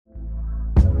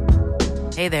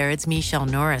Hey there, it's Michelle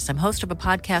Norris. I'm host of a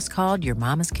podcast called Your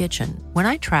Mama's Kitchen. When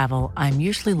I travel, I'm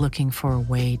usually looking for a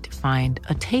way to find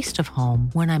a taste of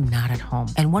home when I'm not at home.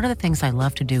 And one of the things I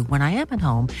love to do when I am at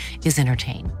home is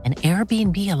entertain. And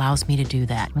Airbnb allows me to do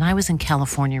that. When I was in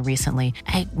California recently,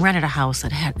 I rented a house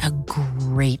that had a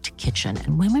great kitchen.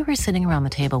 And when we were sitting around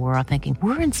the table, we were all thinking,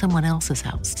 we're in someone else's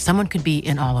house. Someone could be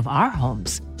in all of our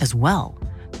homes as well.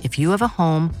 If you have a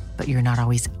home, but you're not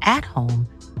always at home,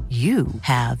 you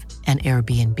have an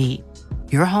Airbnb.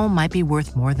 Your home might be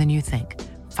worth more than you think.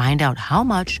 Find out how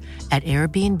much at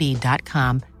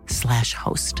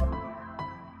airbnb.com/host.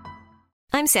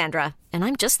 I'm Sandra, and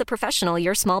I'm just the professional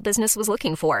your small business was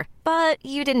looking for. But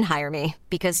you didn't hire me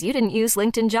because you didn't use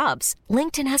LinkedIn Jobs.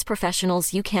 LinkedIn has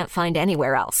professionals you can't find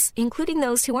anywhere else, including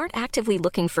those who aren't actively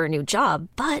looking for a new job,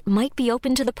 but might be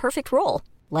open to the perfect role,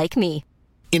 like me.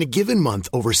 In a given month,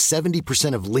 over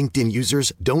 70% of LinkedIn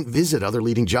users don't visit other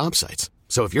leading job sites.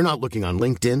 So if you're not looking on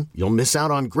LinkedIn, you'll miss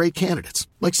out on great candidates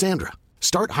like Sandra.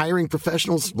 Start hiring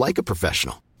professionals like a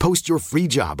professional. Post your free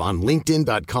job on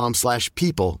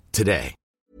linkedin.com/people today.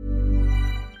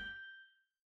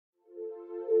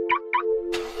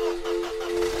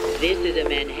 This is a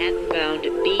Manhattan-bound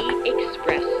B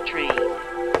Express train.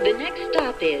 The next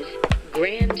stop is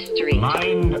Grand Street.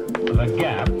 Mind the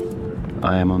gap.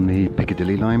 I am on the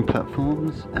Piccadilly line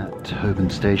platforms at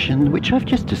Holborn Station, which I've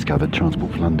just discovered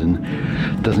Transport for London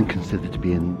doesn't consider to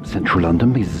be in central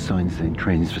London because the sign's saying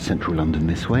trains for central London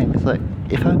this way. It's like,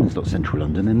 if Holborn's not central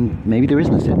London, then maybe there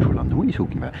isn't a central London. What are you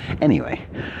talking about? Anyway,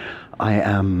 I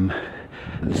am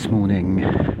this morning,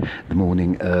 the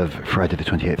morning of Friday the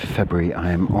 28th of February,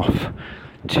 I am off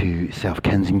to South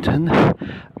Kensington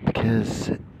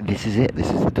because this is it.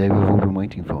 This is the day we've all been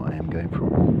waiting for. I am going for a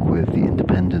walk with the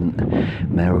independent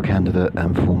mayoral candidate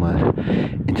and former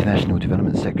International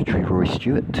Development Secretary Rory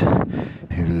Stewart,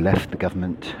 who left the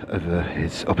government over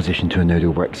his opposition to a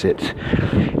no-deal Brexit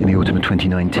in the autumn of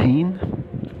 2019.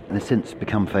 And has since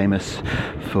become famous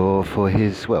for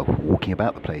his, walking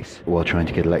about the place while trying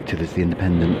to get elected as the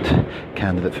independent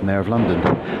candidate for Mayor of London.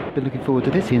 I've been looking forward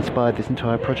to this. He inspired this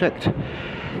entire project.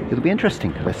 It'll be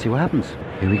interesting. Let's see what happens.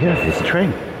 Here we go. Here's the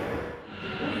train.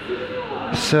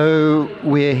 So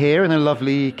we're here in a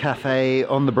lovely cafe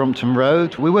on the Brompton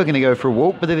Road. We were going to go for a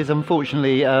walk, but it is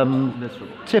unfortunately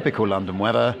typical London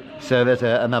weather. So there's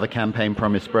another campaign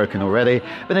promise broken already.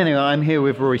 But anyway, I'm here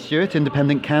with Rory Stewart,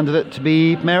 independent candidate to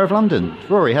be Mayor of London.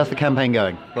 Rory, how's the campaign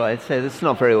going? Well, I'd say this is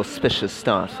not a very auspicious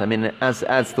start. I mean,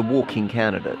 as the walking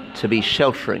candidate, to be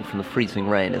sheltering from the freezing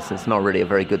rain is not really a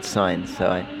very good sign. So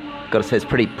I got to say, it's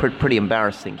pretty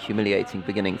embarrassing, humiliating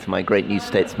beginning to my Great New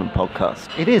Statesman podcast.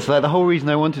 It is. The whole reason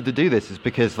I wanted to do this is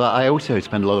because I also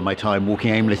spend a lot of my time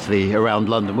walking aimlessly around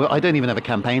London. Well, I don't even have a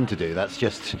campaign to do. That's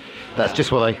just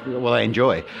what I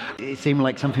enjoy. It seemed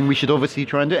like something we should obviously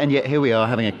try and do, and yet here we are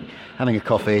having a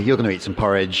coffee. You're going to eat some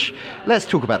porridge. Let's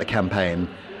talk about the campaign.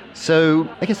 So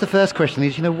I guess the first question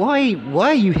is, why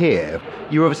are you here?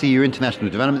 You're International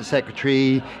Development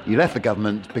Secretary. You left the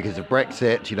government because of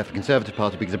Brexit. You left the Conservative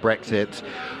Party because of Brexit.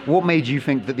 What made you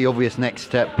think that the obvious next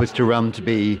step was to run to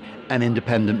be an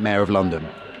independent Mayor of London?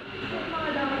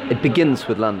 It begins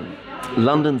with London.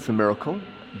 London's a miracle,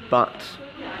 but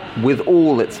with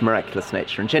all its miraculous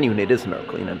nature, and genuinely it is a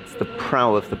miracle, it's the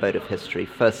prow of the boat of history,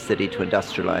 first city to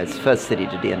industrialise, first city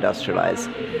to deindustrialise,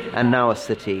 and now a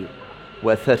city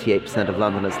where 38% of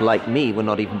Londoners, like me, were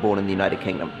not even born in the United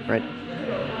Kingdom, right?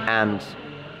 And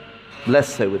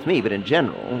less so with me, but in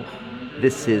general,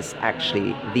 this is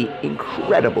actually the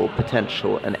incredible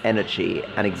potential and energy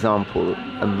and example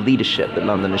and leadership that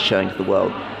London is showing to the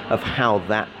world of how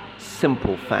that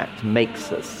simple fact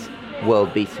makes us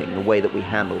world-beating, the way that we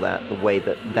handle that, the way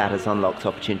that has unlocked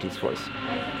opportunities for us.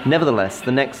 Nevertheless,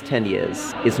 the next 10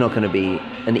 years is not going to be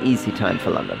an easy time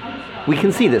for London. We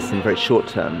can see this in very short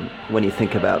term when you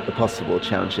think about the possible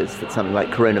challenges that something like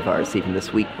coronavirus even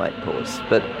this week might pose.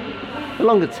 But the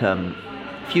longer term,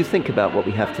 if you think about what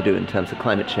we have to do in terms of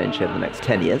climate change over the next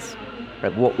 10 years,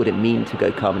 right, what would it mean to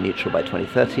go carbon neutral by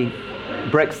 2030?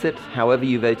 Brexit, however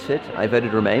you voted, I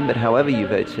voted Remain, but however you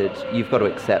voted, you've got to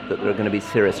accept that there are going to be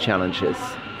serious challenges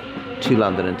to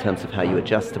London in terms of how you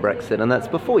adjust to Brexit, and that's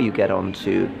before you get on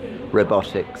to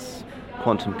robotics,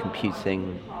 quantum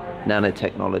computing,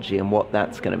 nanotechnology, and what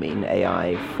that's going to mean,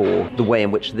 AI, for the way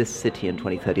in which this city in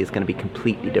 2030 is going to be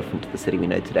completely different to the city we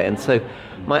know today. And so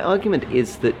my argument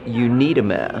is that you need a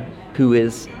mayor who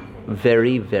is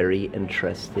very, very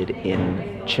interested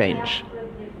in change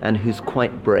and who's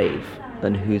quite brave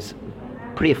and who's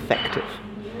pretty effective.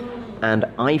 And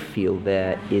I feel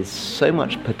there is so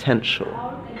much potential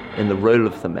in the role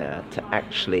of the mayor to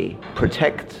actually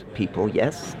protect people,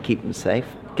 yes, keep them safe,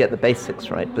 get the basics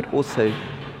right, but also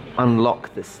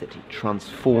unlock this city,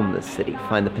 transform this city,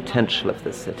 find the potential of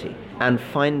this city, and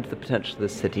find the potential of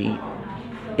this city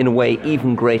in a way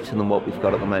even greater than what we've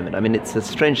got at the moment. I mean, it's a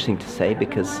strange thing to say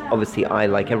because obviously I,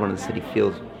 like everyone in the city,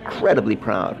 feels incredibly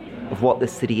proud of what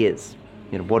this city is,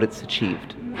 what it's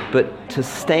achieved. But to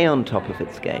stay on top of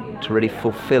its game, to really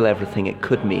fulfill everything it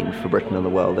could mean for Britain and the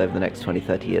world over the next 20,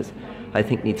 30 years, I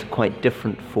think needs a quite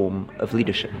different form of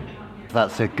leadership.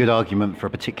 That's a good argument for a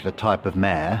particular type of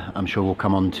mayor. I'm sure we'll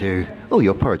come on to... Oh,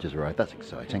 your porridge has arrived. That's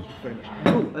exciting. Very much.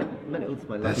 Oh, it's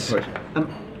my lovely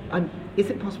porridge. Is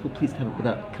it possible, please, to have it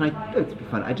without... Can I... Oh, it's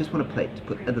fine. I just want a plate to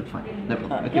put... that's fine. No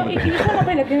problem.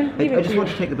 I just want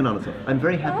to take the bananas off. I'm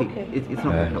very happy. Okay. It's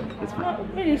not going to help. It's fine.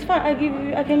 No, really, it's fine.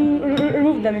 I can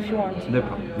remove them if you want. No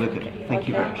problem. Okay. Thank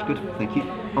you very much. Good. Thank you.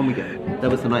 On we go.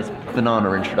 That was a nice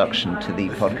banana introduction to the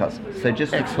podcast. So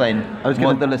just to explain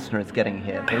what the listener is getting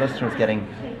here. The listener is getting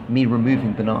me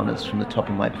removing bananas from the top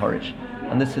of my porridge.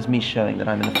 And this is me showing that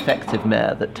I'm an effective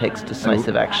mayor that takes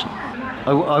decisive action.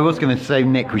 I was going to say,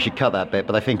 Nick, we should cut that bit,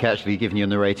 but I think actually, given you're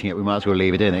narrating it, we might as well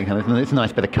leave it in. It's a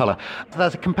nice bit of colour.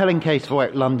 That's a compelling case for why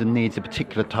London needs a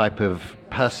particular type of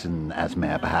person as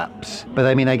mayor, perhaps. But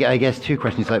I mean, I guess two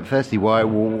questions. Like, firstly, why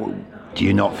do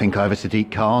you not think either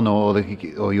Sadiq Khan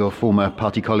or your former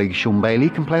party colleague Sean Bailey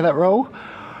can play that role?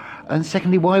 And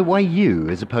secondly, why you,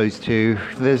 as opposed to,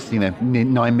 there's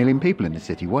 9 million people in the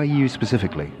city. Why you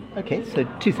specifically? Okay, so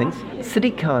two things.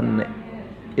 Sadiq Khan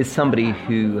is somebody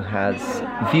who has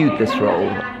viewed this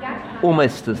role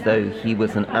almost as though he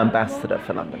was an ambassador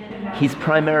for London. He's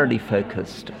primarily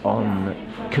focused on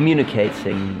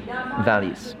communicating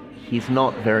values. He's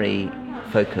not very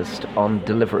focused on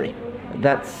delivery.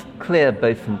 That's clear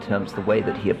both in terms of the way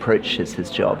that he approaches his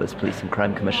job as Police and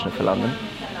Crime Commissioner for London.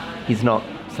 He's not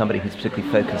somebody who's particularly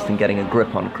focused in getting a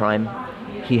grip on crime.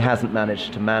 He hasn't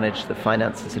managed to manage the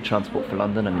finances of Transport for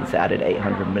London. I mean, he's added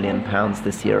 £800 million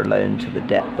this year alone to the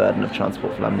debt burden of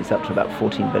Transport for London. He's up to about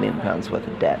 £14 billion worth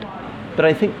of debt. But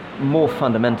I think more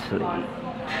fundamentally,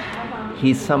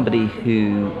 he's somebody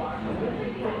who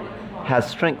has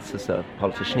strengths as a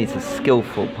politician. He's a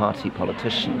skillful party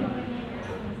politician.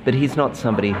 But he's not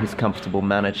somebody who's comfortable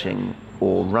managing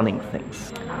or running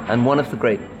things. And one of the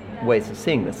great ways of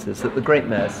seeing this is that the great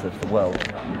mayors of the world,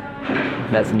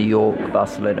 mayors of New York,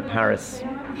 Barcelona, Paris,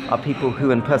 are people who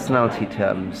in personality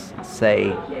terms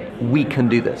say, we can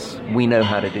do this, we know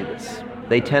how to do this.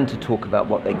 They tend to talk about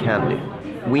what they can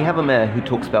do. We have a mayor who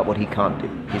talks about what he can't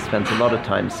do. He spends a lot of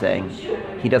time saying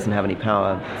he doesn't have any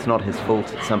power, it's not his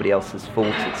fault, it's somebody else's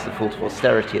fault, it's the fault of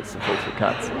austerity, it's the fault of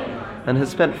cuts, and has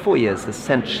spent 4 years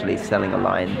essentially selling a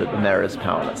line that the mayor is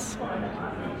powerless.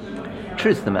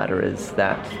 Truth of the matter is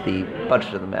that the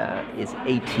budget of the mayor is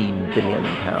 £18 billion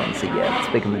a year. It's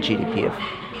bigger than the GDP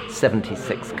of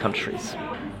 76 countries.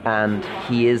 And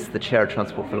he is the chair of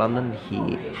Transport for London.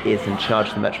 He is in charge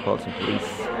of the Metropolitan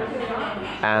Police.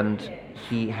 And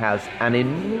he has an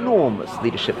enormous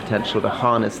leadership potential to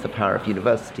harness the power of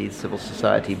universities, civil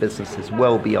society, businesses,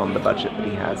 well beyond the budget that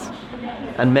he has.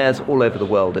 And mayors all over the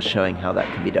world are showing how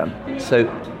that can be done. So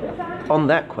on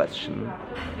that question,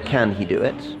 can he do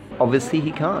it? Obviously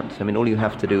he can't. I mean, all you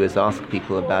have to do is ask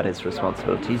people about his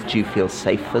responsibilities. Do you feel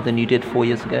safer than you did 4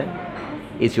 years ago?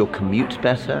 Is your commute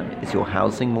better? Is your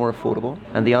housing more affordable?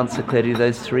 And the answer clearly to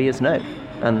those three is no.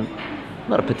 And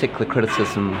not a particular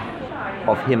criticism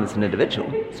of him as an individual.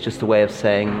 It's just a way of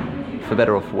saying, for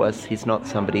better or for worse, he's not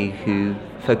somebody who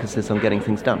focuses on getting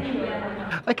things done.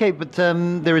 Okay, but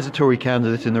there is a Tory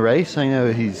candidate in the race. I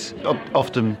know he's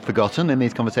often forgotten in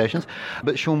these conversations,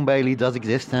 but Sean Bailey does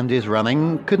exist and is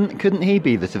running. Couldn't he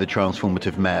be the sort of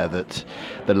transformative mayor that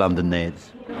London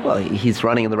needs? Well, he's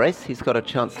running in the race. He's got a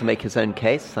chance to make his own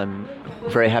case. I'm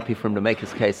very happy for him to make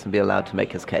his case and be allowed to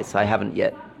make his case. I haven't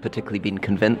yet particularly been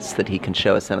convinced that he can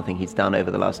show us anything he's done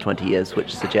over the last 20 years,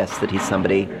 which suggests that he's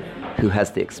somebody who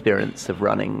has the experience of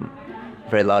running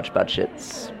very large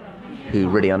budgets, who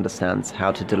really understands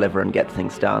how to deliver and get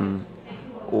things done,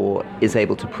 or is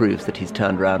able to prove that he's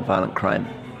turned around violent crime.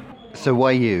 So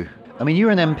why you? I mean, you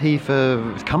were an MP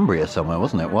for Cumbria somewhere,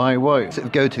 wasn't it? Why sort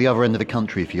of go to the other end of the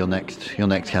country for your next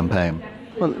campaign?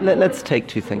 Well, let's take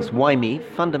two things. Why me?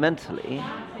 Fundamentally,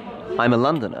 I'm a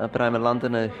Londoner, but I'm a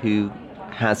Londoner who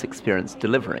has experience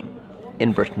delivering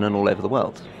in Britain and all over the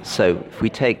world. So if we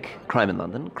take crime in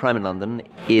London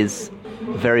is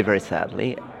very, very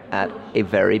sadly at a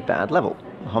very bad level.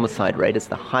 The homicide rate is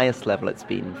the highest level it's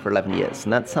been for 11 years.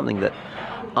 And that's something that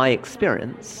I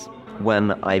experience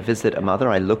when I visit a mother.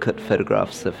 I look at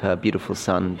photographs of her beautiful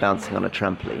son bouncing on a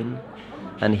trampoline.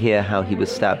 and hear how he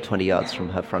was stabbed 20 yards from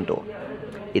her front door.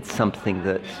 It's something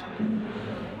that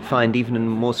I find even in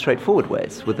more straightforward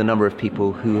ways with the number of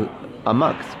people who are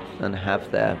mugged and have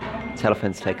their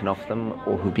telephones taken off them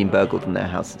or who've been burgled in their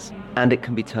houses. And it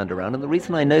can be turned around. And the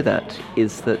reason I know that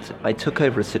is that I took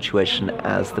over a situation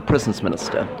as the prisons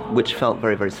minister, which felt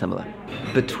very, very similar.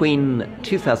 Between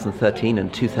 2013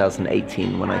 and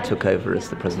 2018, when I took over as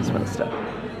the prisons minister,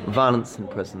 violence in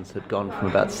prisons had gone from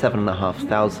about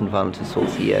 7,500 violent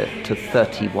assaults a year to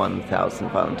 31,000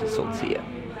 violent assaults a year.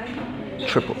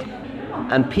 Tripled.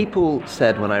 And people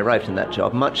said when I arrived in that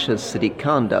job, much as Sadiq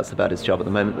Khan does about his job at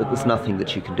the moment, that there's nothing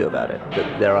that you can do about it,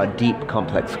 that there are deep,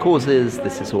 complex causes,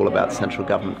 this is all about central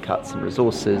government cuts and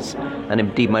resources, and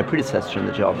indeed my predecessor in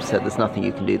the job said there's nothing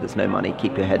you can do, there's no money,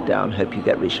 keep your head down, hope you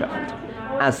get reshuffled.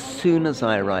 As soon as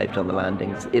I arrived on the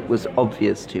landings, it was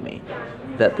obvious to me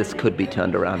that this could be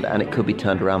turned around, and it could be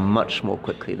turned around much more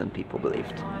quickly than people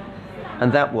believed.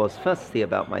 And that was firstly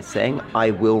about my saying, I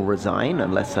will resign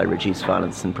unless I reduce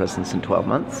violence in prisons in 12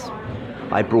 months.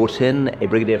 I brought in a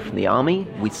brigadier from the army.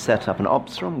 We set up an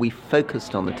ops room. We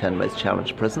focused on the 10 most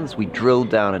challenged prisons. We drilled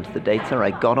down into the data.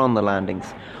 I got on the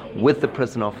landings with the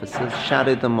prison officers,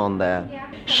 shadowed them on their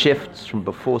shifts from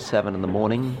before 7 in the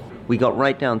morning. We got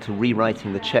right down to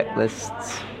rewriting the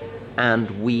checklists, and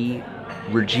we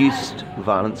reduced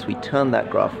violence. We turned that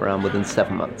graph around within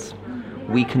 7 months.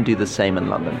 We can do the same in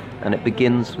London, and it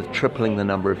begins with tripling the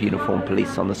number of uniformed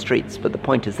police on the streets. But the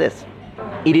point is this.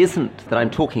 It isn't that I'm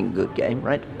talking a good game,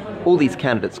 right? All these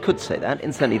candidates could say that.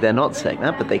 Incidentally, they're not saying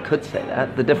that, but they could say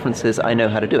that. The difference is I know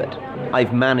how to do it.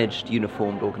 I've managed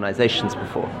uniformed organizations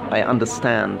before. I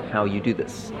understand how you do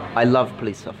this. I love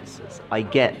police officers. I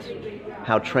get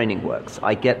how training works.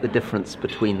 I get the difference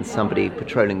between somebody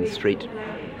patrolling the street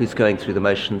who's going through the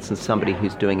motions and somebody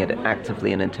who's doing it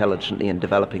actively and intelligently and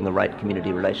developing the right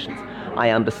community relations. I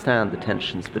understand the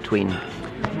tensions between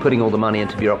putting all the money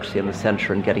into bureaucracy in the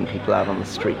centre and getting people out on the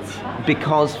streets.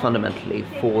 Because fundamentally,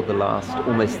 for the last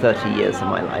almost 30 years of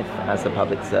my life as a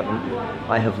public servant,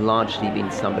 I have largely been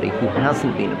somebody who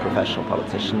hasn't been a professional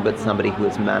politician, but somebody who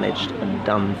has managed and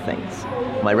done things.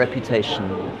 My reputation,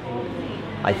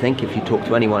 I think, if you talk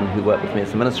to anyone who worked with me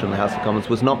as a minister in the House of Commons,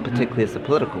 was not particularly as a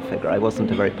political figure. I wasn't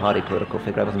a very party political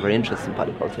figure. I wasn't very interested in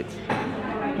party politics.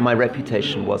 My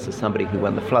reputation was as somebody who,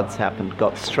 when the floods happened,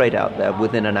 got straight out there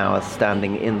within an hour,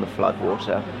 standing in the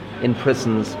floodwater, in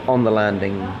prisons, on the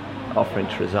landing, offering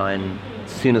to resign.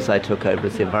 As soon as I took over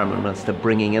as the Environment Minister,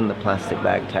 bringing in the plastic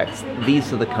bag tax.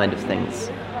 These are the kind of things,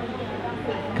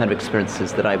 kind of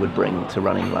experiences that I would bring to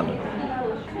running London.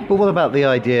 But what about the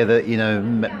idea that,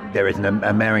 there isn't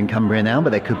a mayor in Cumbria now, but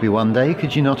there could be one day?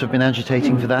 Could you not have been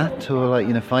agitating for that,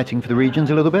 or fighting for the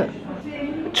regions a little bit?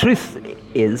 Truth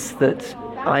is that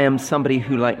I am somebody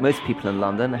who, like most people in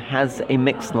London, has a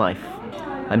mixed life.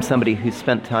 I'm somebody who's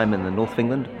spent time in the north of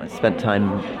England. I spent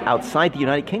time outside the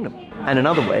United Kingdom. And in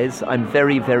other ways, I'm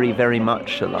very, very, very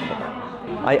much a Londoner.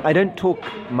 I don't talk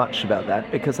much about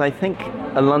that because I think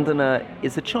a Londoner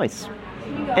is a choice.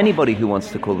 Anybody who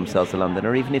wants to call themselves a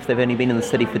Londoner, even if they've only been in the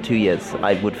city for 2 years,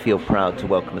 I would feel proud to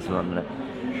welcome as a Londoner.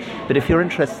 But if you're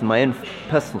interested in my own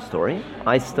personal story,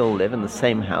 I still live in the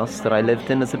same house that I lived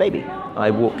in as a baby. I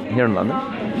walk here in London.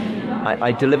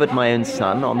 I delivered my own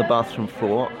son on the bathroom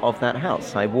floor of that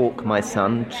house. I walk my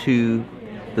son to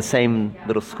the same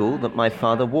little school that my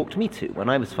father walked me to when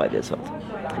I was 5 years old.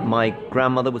 My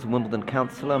grandmother was a Wimbledon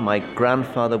councillor. My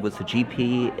grandfather was a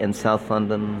GP in South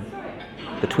London.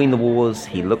 Between the wars,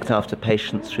 he looked after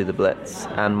patients through the Blitz,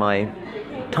 and my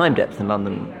time depth in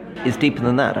London is deeper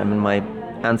than that. I mean, my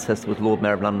ancestor was Lord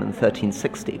Mayor of London in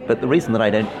 1360, but the reason that I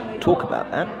don't talk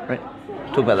about that,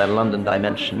 talk about that London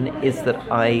dimension, is that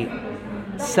I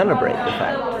celebrate the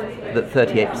fact that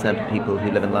 38% of people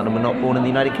who live in London were not born in the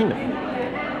United Kingdom.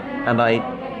 And I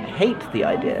hate the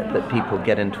idea that people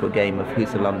get into a game of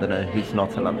who's a Londoner, who's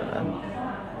not a Londoner,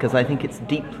 because I think it's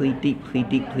deeply, deeply,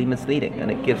 deeply misleading,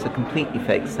 and it gives a completely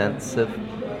fake sense of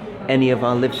any of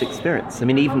our lived experience. I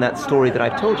mean, even that story that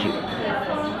I've told you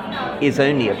is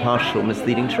only a partial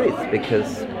misleading truth,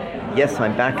 because, yes,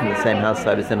 I'm back in the same house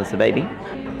I was in as a baby,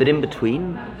 but in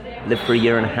between, lived for a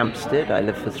year in Hampstead, I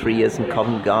lived for 3 years in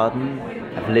Covent Garden,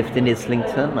 I've lived in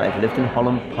Islington, I've lived in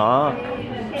Holland Park,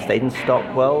 stayed in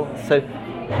Stockwell. So,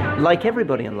 like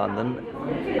everybody in London,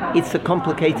 it's a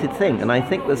complicated thing, and I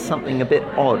think there's something a bit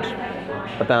odd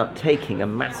about taking a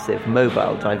massive,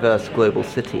 mobile, diverse global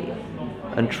city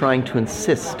and trying to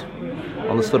insist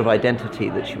on the sort of identity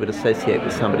that you would associate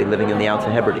with somebody living in the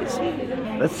Outer Hebrides.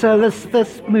 Let's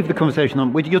move the conversation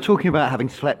on. You're talking about having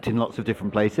slept in lots of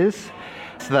different places.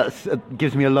 So that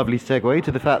gives me a lovely segue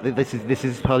to the fact that this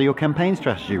is part of your campaign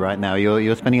strategy right now.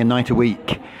 You're spending a night a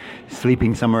week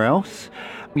sleeping somewhere else.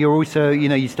 You're also,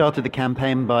 you started the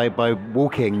campaign by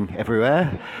walking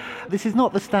everywhere. This is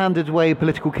not the standard way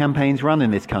political campaigns run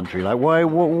in this country. Like, why?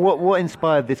 What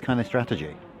inspired this kind of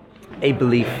strategy? A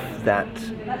belief that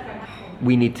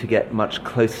we need to get much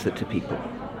closer to people.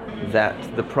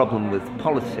 That the problem with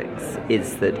politics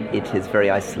is that it is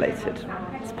very isolated.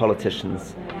 It's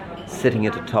politicians sitting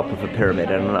at the top of a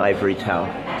pyramid in an ivory tower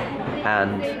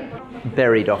and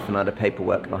buried often under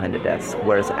paperwork behind a desk,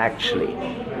 whereas actually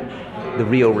the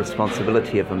real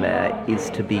responsibility of a mayor is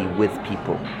to be with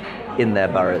people in their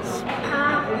boroughs,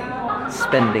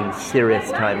 spending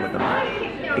serious time with them,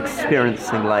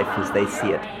 experiencing life as they see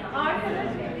it.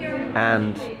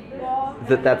 And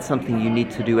that's something you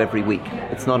need to do every week.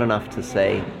 It's not enough to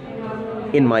say,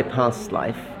 in my past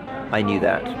life, I knew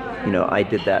that. I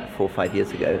did that 4 or 5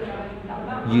 years ago.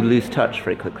 You lose touch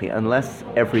very quickly. Unless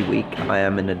every week I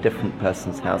am in a different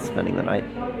person's house spending the night,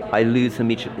 I lose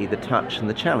immediately the touch and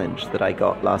the challenge that I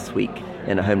got last week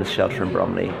in a homeless shelter in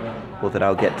Bromley, or that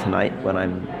I'll get tonight when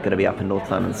I'm going to be up in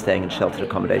North London staying in sheltered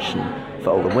accommodation for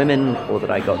older women, or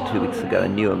that I got 2 weeks ago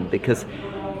in Newham, because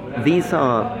these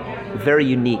are very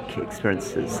unique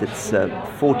experiences. It's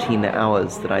 14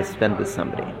 hours that I spend with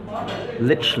somebody,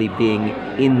 literally being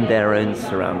in their own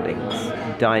surroundings,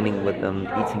 dining with them,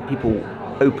 eating. People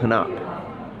open up,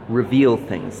 reveal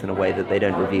things in a way that they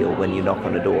don't reveal when you knock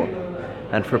on a door.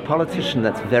 And for a politician,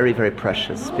 that's very, very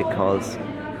precious, because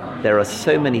there are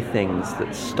so many things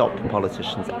that stop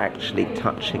politicians actually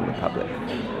touching the public.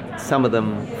 Some of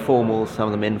them formal, some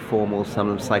of them informal, some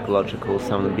of them psychological,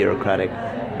 some of them bureaucratic.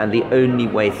 And the only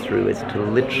way through is to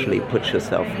literally put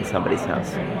yourself in somebody's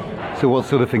house. So what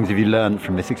sort of things have you learned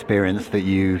from this experience that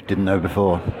you didn't know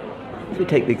before? We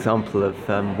take the example of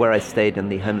where I stayed in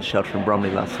the homeless shelter in Bromley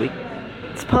last week.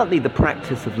 It's partly the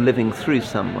practice of living through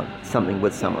something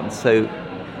with someone. So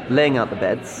laying out the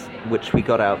beds, which we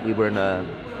got out, we were in a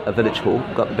village hall,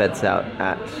 got the beds out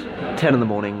at 10 in the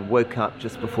morning, woke up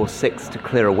just before 6 to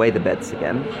clear away the beds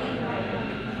again,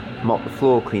 mop the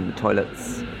floor, clean the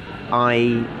toilets.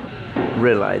 I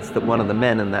realized that one of the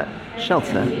men in that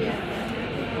shelter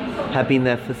had been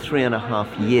there for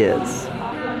 3.5 years,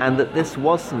 and that there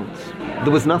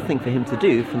was nothing for him to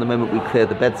do from the moment we cleared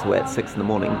the beds away at 6 in the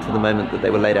morning to the moment that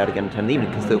they were laid out again at 10 in the evening,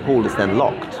 because the hall is then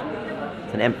locked.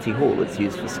 It's an empty hall that's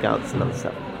used for scouts and other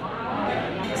stuff.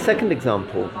 Second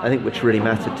example, I think, which really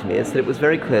mattered to me, is that it was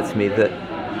very clear to me that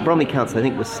Bromley Council, I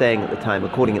think, was saying at the time,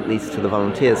 according at least to the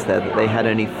volunteers there, that they had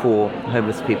only 4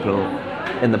 homeless people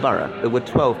in the borough. There were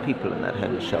 12 people in that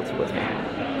homeless shelter with me.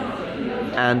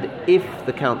 And if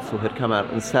the council had come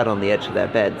out and sat on the edge of their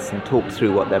beds and talked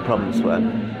through what their problems were,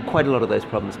 quite a lot of those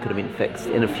problems could have been fixed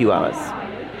in a few hours.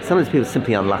 Some of these people are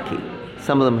simply unlucky.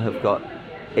 Some of them have got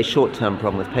a short-term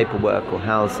problem with paperwork or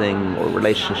housing or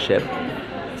relationship.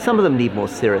 Some of them need more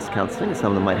serious counselling.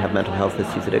 Some of them might have mental health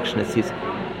issues, addiction issues.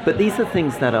 But these are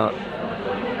things that are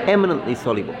eminently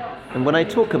soluble. And when I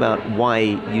talk about why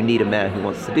you need a mayor who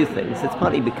wants to do things, it's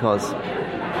partly because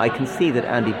I can see that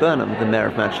Andy Burnham, the mayor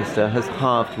of Manchester, has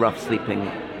halved rough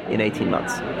sleeping in 18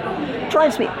 months. It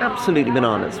drives me absolutely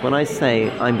bananas. When I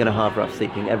say I'm going to halve rough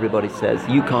sleeping, everybody says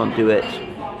you can't do it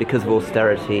because of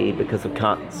austerity, because of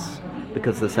cuts,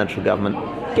 because of the central government.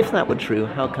 If that were true,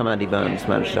 how come Andy Burnham's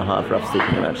managed to halve rough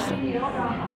sleeping in Manchester?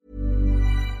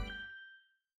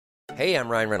 Hey, I'm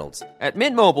Ryan Reynolds. At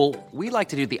Mint Mobile, we like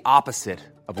to do the opposite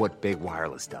of what Big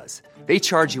Wireless does. They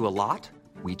charge you a lot,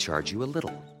 we charge you a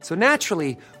little. So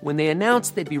naturally, when they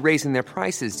announced they'd be raising their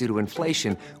prices due to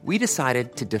inflation, we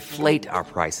decided to deflate our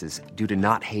prices due to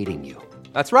not hating you.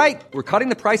 That's right. We're cutting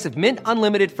the price of Mint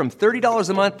Unlimited from $30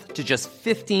 a month to just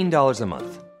 $15 a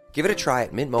month. Give it a try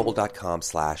at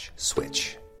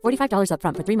mintmobile.com/switch. $45 up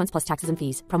front for 3 months plus taxes and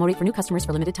fees. Promo rate for new customers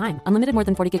for limited time. Unlimited more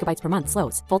than 40 gigabytes per month.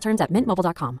 Slows full terms at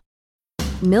mintmobile.com.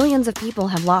 Millions of people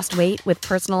have lost weight with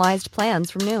personalized plans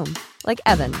from Noom. Like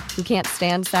Evan, who can't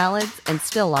stand salads and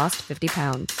still lost 50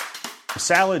 pounds.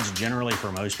 Salads generally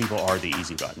for most people are the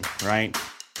easy button, right?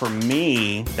 For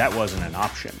me, that wasn't an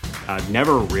option. I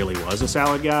never really was a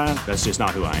salad guy. That's just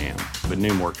not who I am. But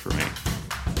Noom worked for me.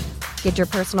 Get your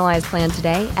personalized plan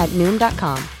today at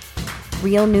Noom.com.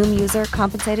 Real Noom user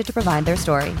compensated to provide their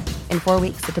story. In 4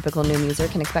 weeks, the typical Noom user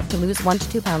can expect to lose 1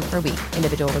 to 2 pounds per week.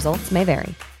 Individual results may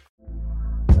vary.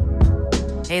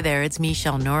 Hey there, it's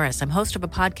Michelle Norris. I'm host of a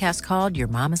podcast called Your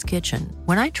Mama's Kitchen.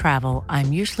 When I travel,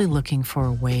 I'm usually looking for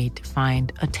a way to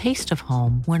find a taste of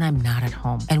home when I'm not at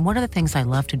home. And one of the things I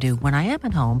love to do when I am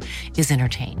at home is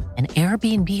entertain. And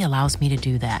Airbnb allows me to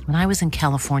do that. When I was in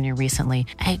California recently,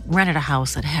 I rented a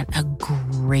house that had a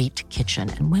great kitchen.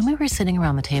 And when we were sitting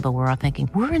around the table, we're all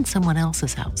thinking, we're in someone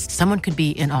else's house. Someone could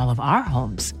be in all of our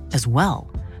homes as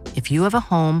well. If you have a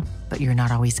home, but you're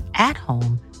not always at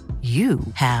home, you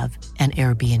have an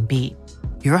Airbnb.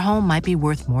 Your home might be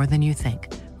worth more than you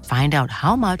think. Find out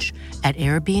how much at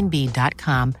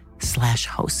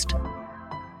airbnb.com/host.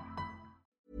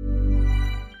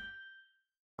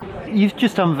 You've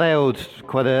just unveiled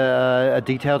quite a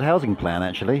detailed housing plan,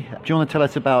 actually. Do you want to tell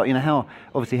us about, how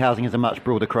obviously housing is a much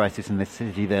broader crisis in this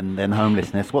city than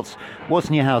homelessness? What's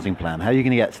in your housing plan? How are you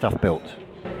going to get stuff built?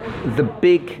 The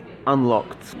big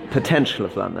unlocked potential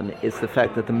of London is the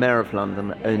fact that the Mayor of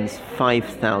London owns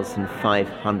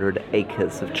 5,500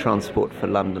 acres of Transport for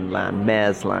London land,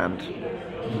 Mayor's land.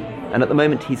 And at the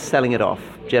moment he's selling it off,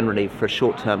 generally for a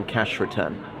short-term cash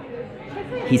return.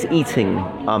 He's eating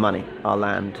our money, our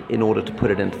land, in order to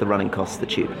put it into the running costs of the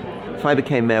tube. If I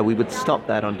became Mayor, we would stop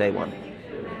that on day one.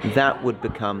 That would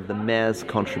become the Mayor's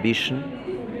contribution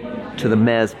to the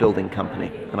Mayor's Building Company,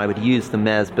 and I would use the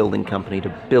Mayor's Building Company to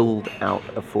build out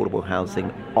affordable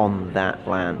housing on that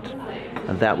land.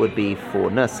 And that would be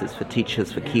for nurses, for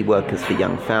teachers, for key workers, for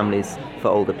young families, for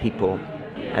older people.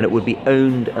 And it would be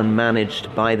owned and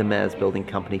managed by the Mayor's Building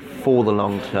Company for the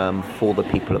long term, for the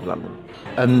people of London.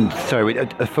 And so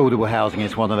affordable housing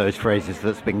is one of those phrases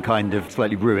that's been kind of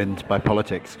slightly ruined by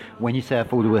politics. When you say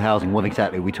affordable housing, what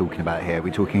exactly are we talking about here? Are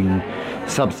we talking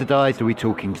subsidised? Are we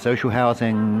talking social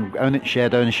housing,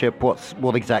 shared ownership?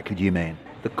 What exactly do you mean?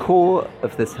 The core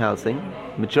of this housing,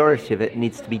 majority of it,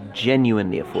 needs to be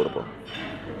genuinely affordable.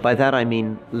 By that I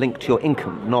mean linked to your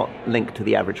income, not linked to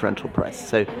the average rental price.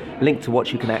 So linked to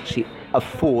what you can actually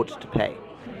afford to pay.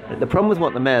 The problem with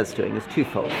what the Mayor's doing is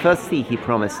twofold. Firstly, he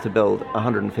promised to build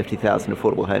 150,000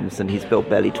 affordable homes, and he's built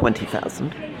barely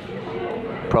 20,000.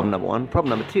 Problem number one.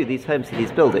 Problem number two, these homes that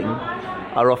he's building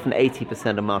are often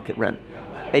 80% of market rent.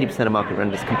 80% of market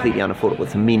rent is completely unaffordable.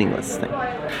 It's a meaningless thing.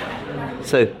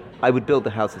 So I would build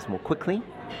the houses more quickly,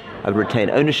 I would retain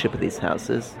ownership of these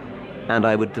houses, and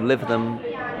I would deliver them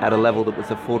at a level that was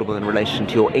affordable in relation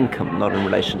to your income, not in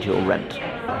relation to your rent.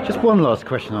 Just one last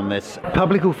question on this.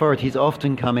 Public authorities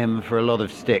often come in for a lot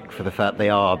of stick for the fact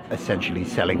they are essentially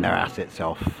selling their assets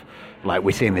off. Like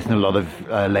we're seeing this in a lot of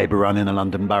Labour run in the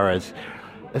London boroughs.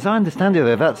 As I understand it,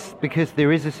 though, that's because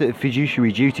there is a sort of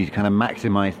fiduciary duty to kind of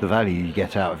maximise the value you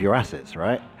get out of your assets,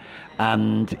 right?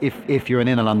 And if you're an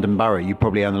inner London borough, you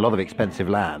probably own a lot of expensive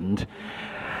land.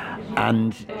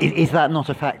 And is that not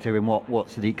a factor in what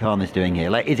Sadiq Khan is doing here?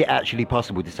 Like, is it actually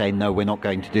possible to say, no, we're not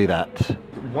going to do that?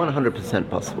 100%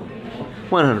 possible.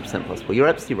 100% possible. You're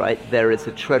absolutely right. There is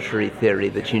a treasury theory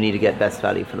that you need to get best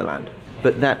value for the land.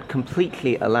 But that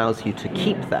completely allows you to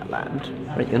keep that land.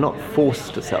 Right? You're not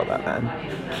forced to sell that land.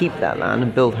 Keep that land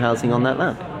and build housing on that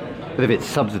land. But if it's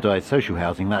subsidised social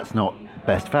housing, that's not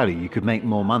best value. You could make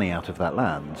more money out of that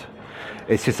land.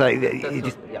 It's just like...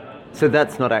 So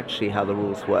that's not actually how the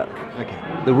rules work. Okay.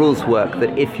 The rules work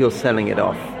that if you're selling it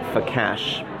off for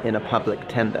cash in a public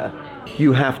tender,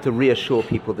 you have to reassure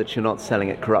people that you're not selling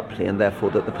it corruptly, and therefore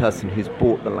that the person who's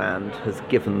bought the land has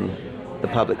given the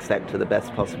public sector the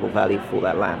best possible value for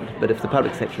that land. But if the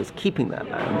public sector is keeping that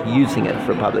land, using it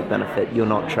for a public benefit, you're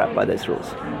not trapped by those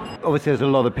rules. Obviously, there's a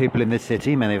lot of people in this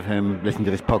city, many of whom listen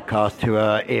to this podcast, who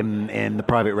are in the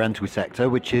private rental sector,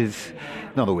 which is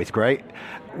not always great.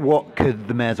 What could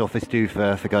the Mayor's office do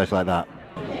for guys like that?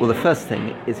 Well, the first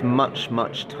thing is much,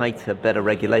 much tighter, better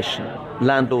regulation.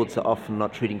 Landlords are often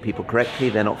not treating people correctly.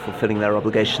 They're not fulfilling their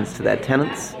obligations to their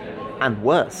tenants. And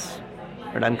worse,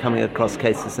 and I'm coming across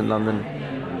cases in London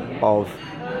of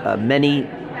many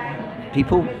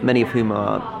people, many of whom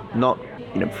are not,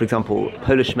 for example,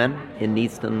 Polish men in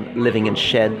Neasden living in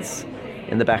sheds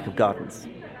in the back of gardens.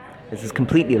 This is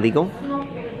completely illegal,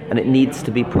 and it needs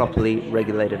to be properly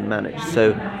regulated and managed.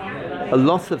 So a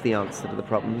lot of the answer to the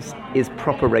problems is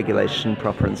proper regulation,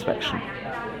 proper inspection.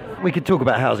 We could talk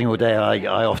about housing all day,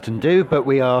 I often do, but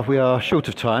we are short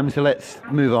of time, so let's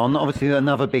move on. Obviously,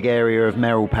 another big area of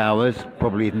mayoral powers,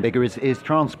 probably even bigger, is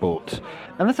transport.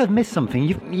 Unless I've missed something,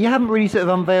 you haven't really sort of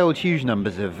unveiled huge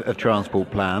numbers of transport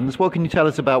plans. What can you tell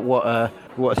us about what a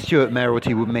Stewart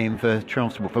mayoralty would mean for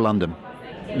Transport for London?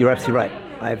 You're absolutely right.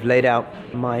 I've laid out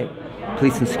my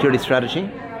police and security strategy,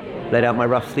 laid out my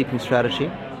rough sleeping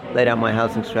strategy, laid out my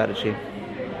housing strategy.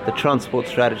 The transport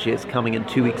strategy is coming in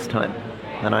 2 weeks' time,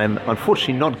 and I'm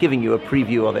unfortunately not giving you a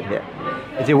preview of it here.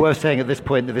 Is it worth saying at this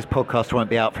point that this podcast won't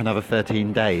be out for another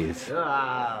 13 days?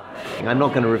 I'm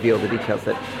not going to reveal the details of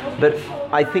it, but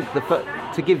I think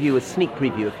to give you a sneak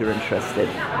preview if you're interested,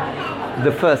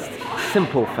 the first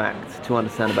simple fact to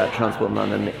understand about Transport in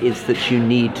London is that you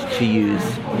need to use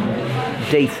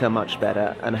data much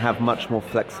better and have much more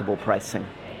flexible pricing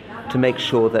to make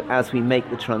sure that as we make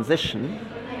the transition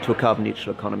to a carbon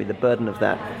neutral economy, the burden of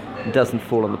that doesn't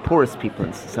fall on the poorest people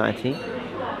in society,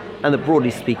 and that broadly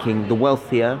speaking, the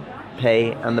wealthier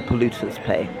pay and the polluters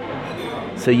pay.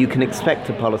 So you can expect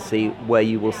a policy where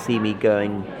you will see me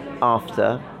going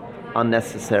after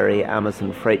unnecessary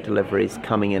Amazon freight deliveries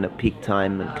coming in at peak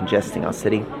time and congesting our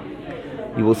city.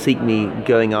 You will see me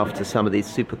going after some of these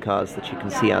supercars that you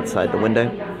can see outside the window.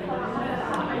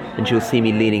 And you'll see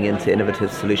me leaning into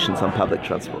innovative solutions on public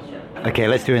transport. Okay,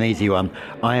 let's do an easy one.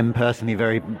 I am personally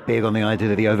very big on the idea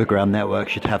that the overground network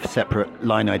should have separate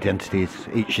line identities.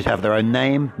 Each should have their own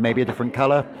name, maybe a different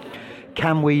colour.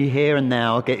 Can we here and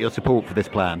now get your support for this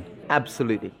plan?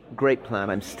 Absolutely. Great plan.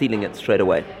 I'm stealing it straight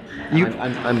away. We're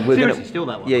seriously steal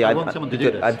that one? Yeah, I want someone to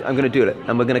do this. I'm going to do it.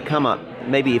 And we're going to come up,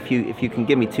 maybe if you can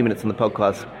give me 2 minutes on the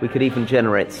podcast, we could even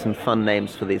generate some fun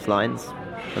names for these lines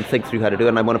and think through how to do it.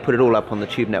 And I want to put it all up on the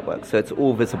Tube network, so it's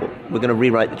all visible. We're going to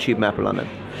rewrite the Tube map of London.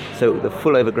 So the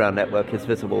full overground network is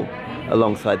visible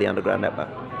alongside the underground network.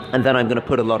 And then I'm going to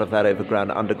put a lot of that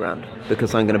overground underground,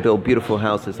 because I'm going to build beautiful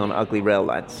houses on ugly rail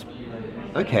lines.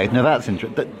 Okay, now that's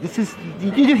interesting.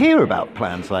 Did you hear about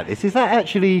plans like this? Is that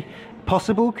actually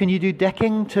possible? Can you do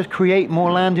decking to create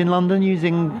more land in London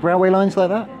using railway lines like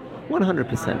that?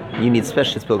 100%. You need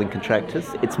specialist building contractors.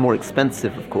 It's more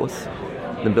expensive, of course,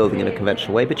 than building in a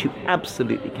conventional way, but you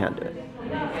absolutely can do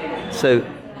it. So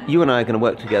you and I are going to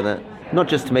work together, not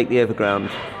just to make the overground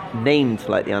named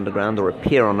like the underground or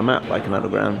appear on a map like an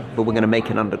underground, but we're going to make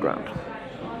it underground.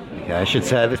 Okay, I should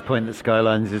say at this point that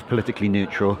Skylines is politically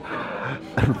neutral.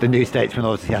 The New Statesman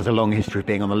obviously has a long history of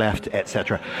being on the left,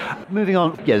 etc. Moving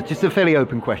on, just a fairly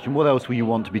open question. What else will you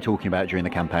want to be talking about during the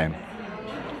campaign?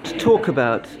 To talk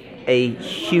about a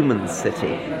human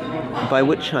city, by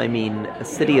which I mean a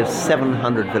city of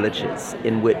 700 villages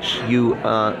in which you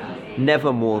are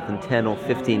never more than 10 or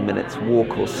 15 minutes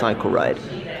walk or cycle ride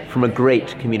from a great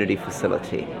community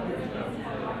facility.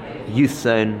 Youth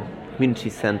zone, community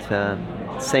centre,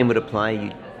 same would apply.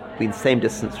 You'd be in the same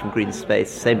distance from green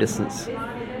space, same distance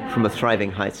from a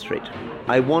thriving high street.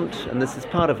 I want, and this is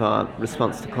part of our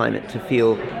response to climate, to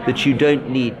feel that you don't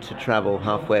need to travel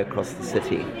halfway across the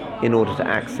city in order to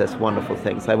access wonderful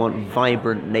things. I want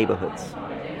vibrant neighbourhoods,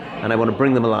 and I want to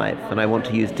bring them alive, and I want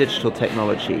to use digital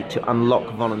technology to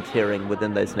unlock volunteering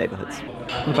within those neighbourhoods.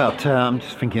 What about, I'm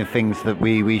just thinking of things that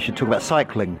we should talk about.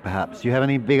 Cycling, perhaps. Do you have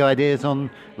any big ideas on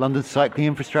London's cycling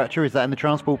infrastructure? Is that in the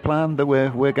transport plan that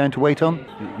we're going to wait on?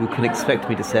 You can expect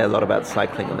me to say a lot about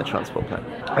cycling in the transport plan.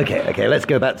 Okay, let's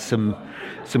go back to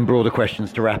some broader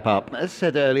questions to wrap up. As I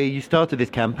said earlier, you started this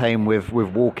campaign with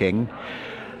walking.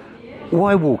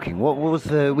 Why walking? What was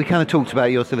we kind of talked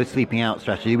about your sort of sleeping out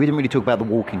strategy. We didn't really talk about the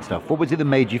walking stuff. What was it that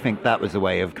made you think that was the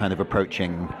way of kind of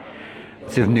approaching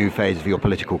sort of new phase of your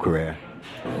political career?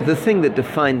 The thing that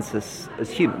defines us as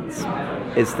humans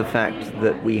is the fact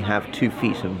that we have 2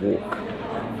 feet and walk.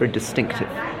 Very distinctive.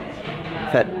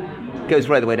 In fact, it goes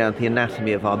right the way down to the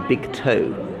anatomy of our big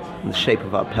toe and the shape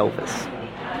of our pelvis.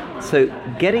 So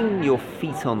getting your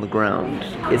feet on the ground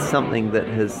is something that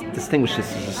has distinguished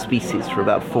us as a species for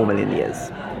about 4 million years.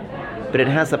 But it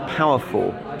has a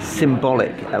powerful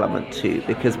symbolic element too,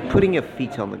 because putting your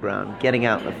feet on the ground, getting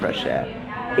out in the fresh air,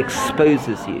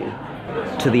 exposes you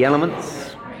to the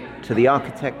elements, to the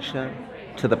architecture,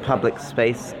 to the public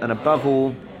space, and above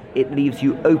all, it leaves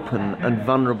you open and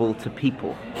vulnerable to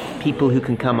people who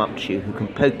can come up to you, who can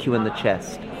poke you in the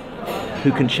chest,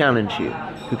 who can challenge you,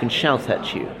 who can shout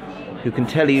at you, who can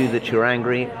tell you that you're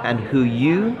angry, and who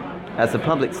you, as a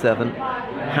public servant,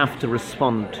 have to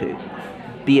respond to,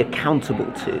 be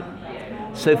accountable to.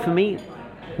 So for me,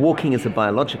 walking is a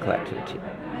biological activity.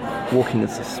 Walking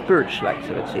is a spiritual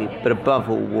activity, but above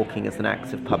all, walking is an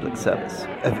act of public service.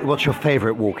 What's your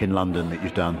favourite walk in London that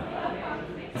you've done?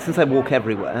 Since I walk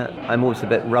everywhere, I'm always a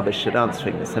bit rubbish at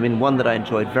answering this. I mean, one that I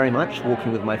enjoyed very much,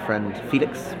 walking with my friend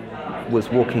Felix, was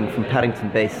walking from Paddington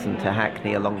Basin to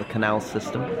Hackney along the canal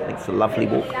system. I think it's a lovely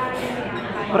walk.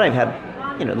 But I've had,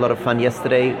 a lot of fun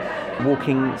yesterday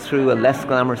walking through a less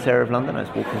glamorous area of London. I was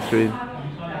walking through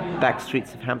back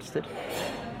streets of Hampstead.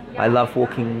 I love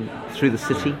walking through the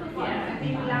city.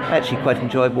 I actually quite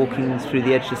enjoyed walking through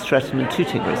the edge of Streatham and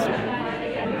Tooting recently.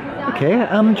 Okay,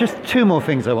 just 2 more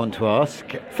things I want to ask.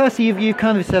 Firstly, you've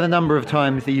kind of said a number of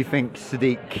times that you think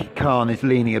Sadiq Khan is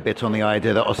leaning a bit on the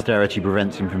idea that austerity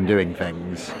prevents him from doing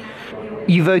things.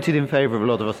 You voted in favour of a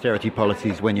lot of austerity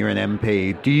policies when you're an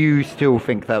MP. Do you still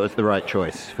think that was the right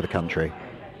choice for the country?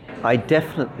 I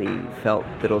definitely felt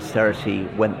that austerity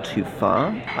went too far.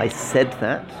 I said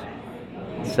that.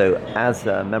 So as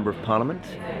a Member of Parliament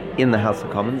in the House of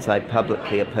Commons, I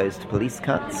publicly opposed police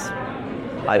cuts.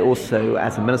 I also,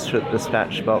 as a Minister at the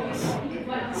Dispatch Box,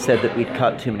 said that we'd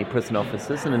cut too many prison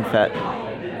officers, and in fact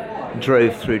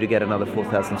drove through to get another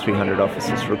 4,300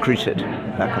 officers recruited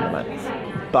back on the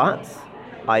lands. But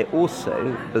I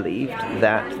also believed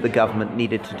that the government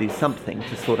needed to do something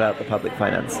to sort out the public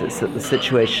finances, that the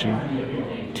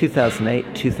situation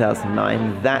 2008,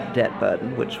 2009, that debt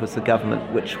burden, which was a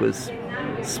government which was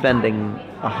spending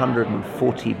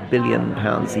 £140 billion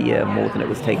a year more than it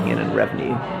was taking in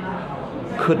revenue,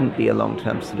 couldn't be a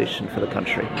long-term solution for the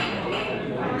country.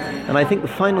 And I think the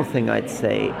final thing I'd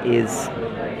say is,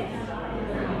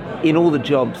 in all the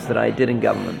jobs that I did in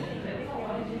government,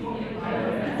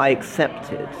 I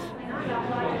accepted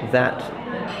that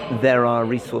there are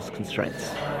resource constraints,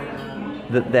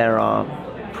 that there are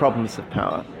problems of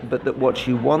power, but that what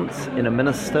you want in a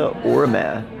minister or a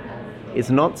mayor is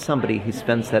not somebody who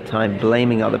spends their time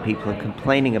blaming other people and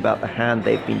complaining about the hand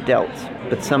they've been dealt,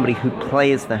 but somebody who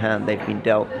plays the hand they've been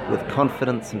dealt with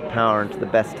confidence and power and to the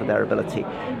best of their ability.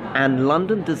 And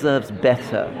London deserves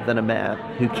better than a mayor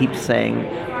who keeps saying,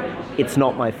 it's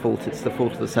not my fault, it's the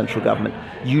fault of the central government.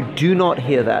 You do not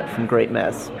hear that from great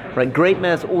mayors. Right? Great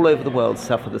mayors all over the world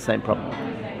suffer the same problem.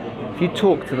 If you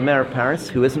talk to the mayor of Paris,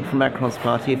 who isn't from Macron's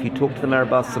party, if you talk to the mayor of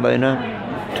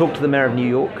Barcelona, talk to the mayor of New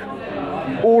York,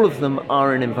 all of them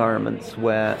are in environments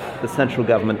where the central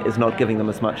government is not giving them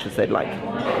as much as they'd like.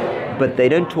 But they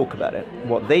don't talk about it.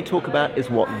 What they talk about is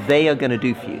what they are going to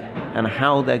do for you and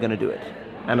how they're going to do it.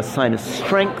 And a sign of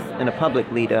strength in a public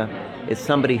leader is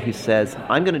somebody who says,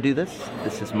 I'm going to do this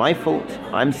is my fault,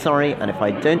 I'm sorry, and if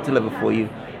I don't deliver for you,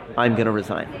 I'm going to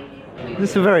resign.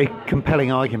 This is a very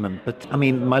compelling argument, but I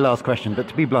mean, my last question, but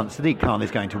to be blunt, Sadiq Khan is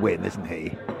going to win, isn't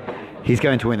he? He's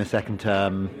going to win a second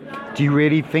term. Do you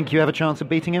really think you have a chance of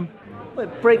beating him? Well,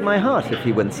 it'd break my heart if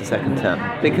he wins the second term,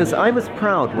 because I was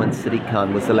proud when Sadiq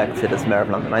Khan was elected as Mayor of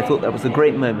London. I thought that was a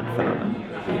great moment for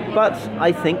London. But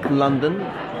I think London,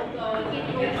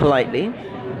 politely,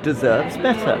 deserves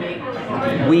better.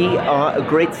 We are a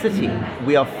great city.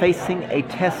 We are facing a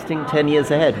testing 10 years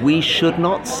ahead. We should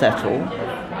not settle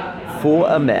for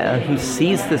a mayor who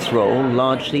sees this role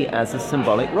largely as a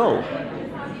symbolic role.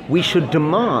 We should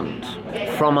demand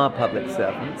from our public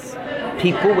servants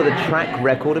people with a track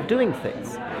record of doing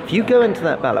things. If you go into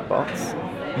that ballot box,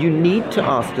 you need to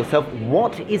ask yourself,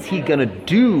 what is he going to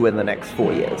do in the next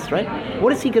 4 years, right?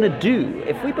 What is he going to do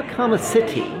if we become a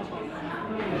city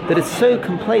that is so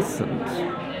complacent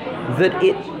that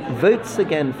it votes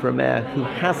again for a mayor who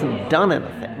hasn't done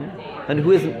anything and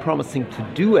who isn't promising to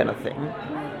do anything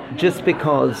just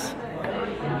because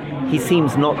he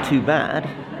seems not too bad?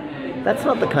 That's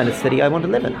not the kind of city I want to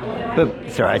live in.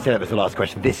 But, sorry, I said that was the last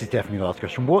question. This is definitely the last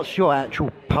question. What's your actual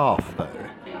path, though?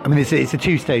 I mean, it's a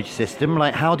two-stage system.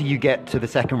 Like, how do you get to the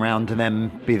second round and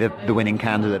then be the winning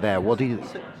candidate there? What do you...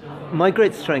 My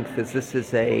great strength is this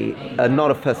is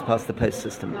not a first-past-the-post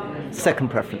system, second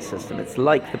preference system. It's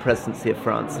like the presidency of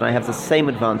France, and I have the same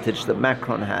advantage that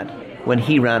Macron had when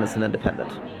he ran as an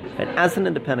independent. And as an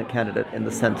independent candidate in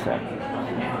the centre,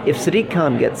 if Sadiq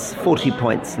Khan gets 40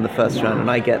 points in the first round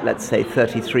and I get, let's say,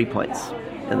 33 points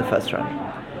in the first round,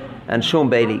 and Sean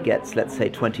Bailey gets, let's say,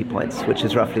 20 points, which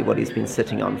is roughly what he's been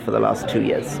sitting on for the last 2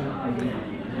 years,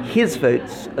 his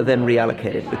votes are then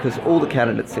reallocated because all the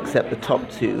candidates except the top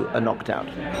two are knocked out.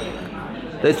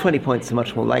 Those 20 points are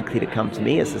much more likely to come to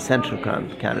me as a central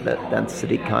ground candidate than to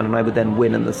Sadiq Khan, and I would then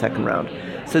win in the second round.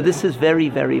 So this is very,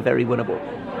 very, very winnable.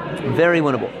 Very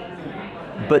winnable.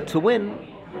 But to win,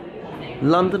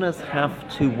 Londoners have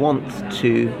to want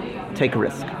to take a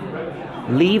risk.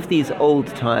 Leave these old,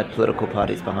 tired political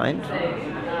parties behind.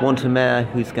 Want a mayor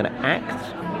who's going to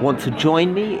act. Want to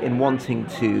join me in wanting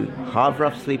to halve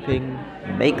rough sleeping,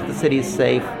 make the cities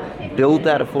safe, build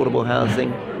that affordable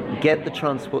housing, get the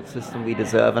transport system we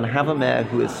deserve, and have a mayor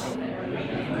who is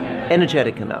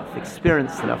energetic enough,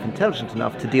 experienced enough, intelligent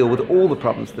enough to deal with all the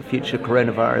problems of the future: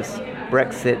 coronavirus,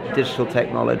 Brexit, digital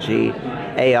technology,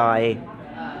 AI.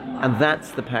 And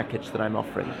that's the package that I'm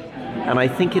offering. And I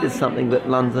think it is something that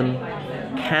London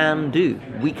can do.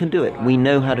 We can do it. We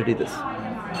know how to do this.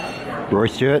 Rory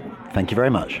Stewart, thank you very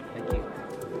much. Thank you.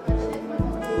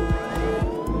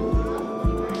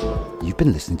 You've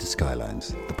been listening to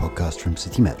Skylines, the podcast from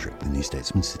Citymetric, the New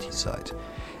Statesman City site.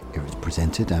 It was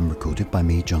presented and recorded by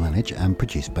me, John Annidge, and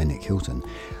produced by Nick Hilton.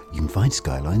 You can find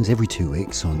Skylines every 2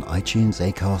 weeks on iTunes,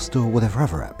 Acast, or whatever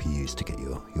other app you use to get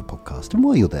your podcast. And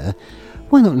while you're there,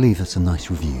 why not leave us a nice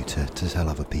review to tell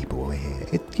other people we're here?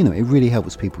 It really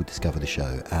helps people discover the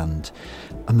show, and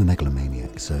I'm a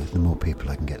megalomaniac, so the more people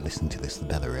I can get listening to this, the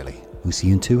better, really. We'll see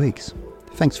you in 2 weeks.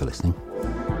 Thanks for listening.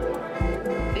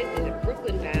 This is a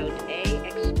Brooklyn-bound A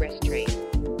express train.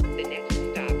 The next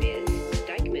stop is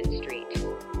Dyckman Street.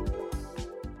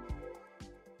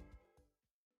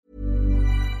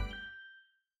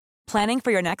 Planning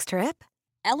for your next trip?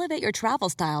 Elevate your travel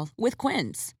style with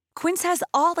Quince. Quince has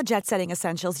all the jet-setting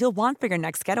essentials you'll want for your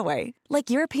next getaway, like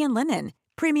European linen,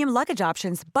 premium luggage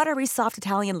options, buttery soft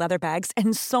Italian leather bags,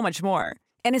 and so much more.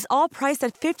 And is all priced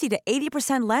at 50 to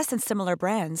 80% less than similar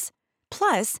brands.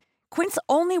 Plus, Quince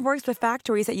only works with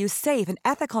factories that use safe and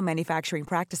ethical manufacturing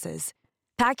practices.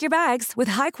 Pack your bags with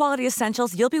high-quality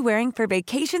essentials you'll be wearing for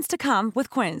vacations to come with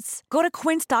Quince. Go to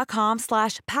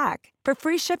quince.com/pack for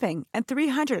free shipping and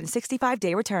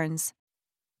 365-day returns.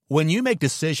 When you make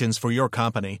decisions for your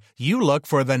company, you look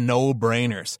for the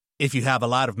no-brainers. If you have a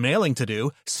lot of mailing to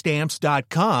do,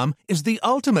 Stamps.com is the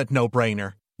ultimate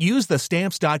no-brainer. Use the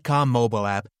Stamps.com mobile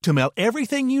app to mail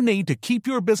everything you need to keep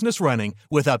your business running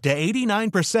with up to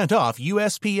 89% off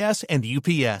USPS and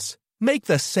UPS. Make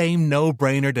the same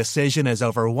no-brainer decision as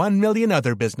over 1 million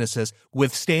other businesses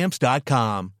with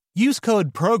Stamps.com. Use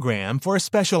code PROGRAM for a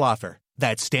special offer.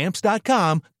 That's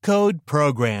Stamps.com, code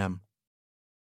PROGRAM.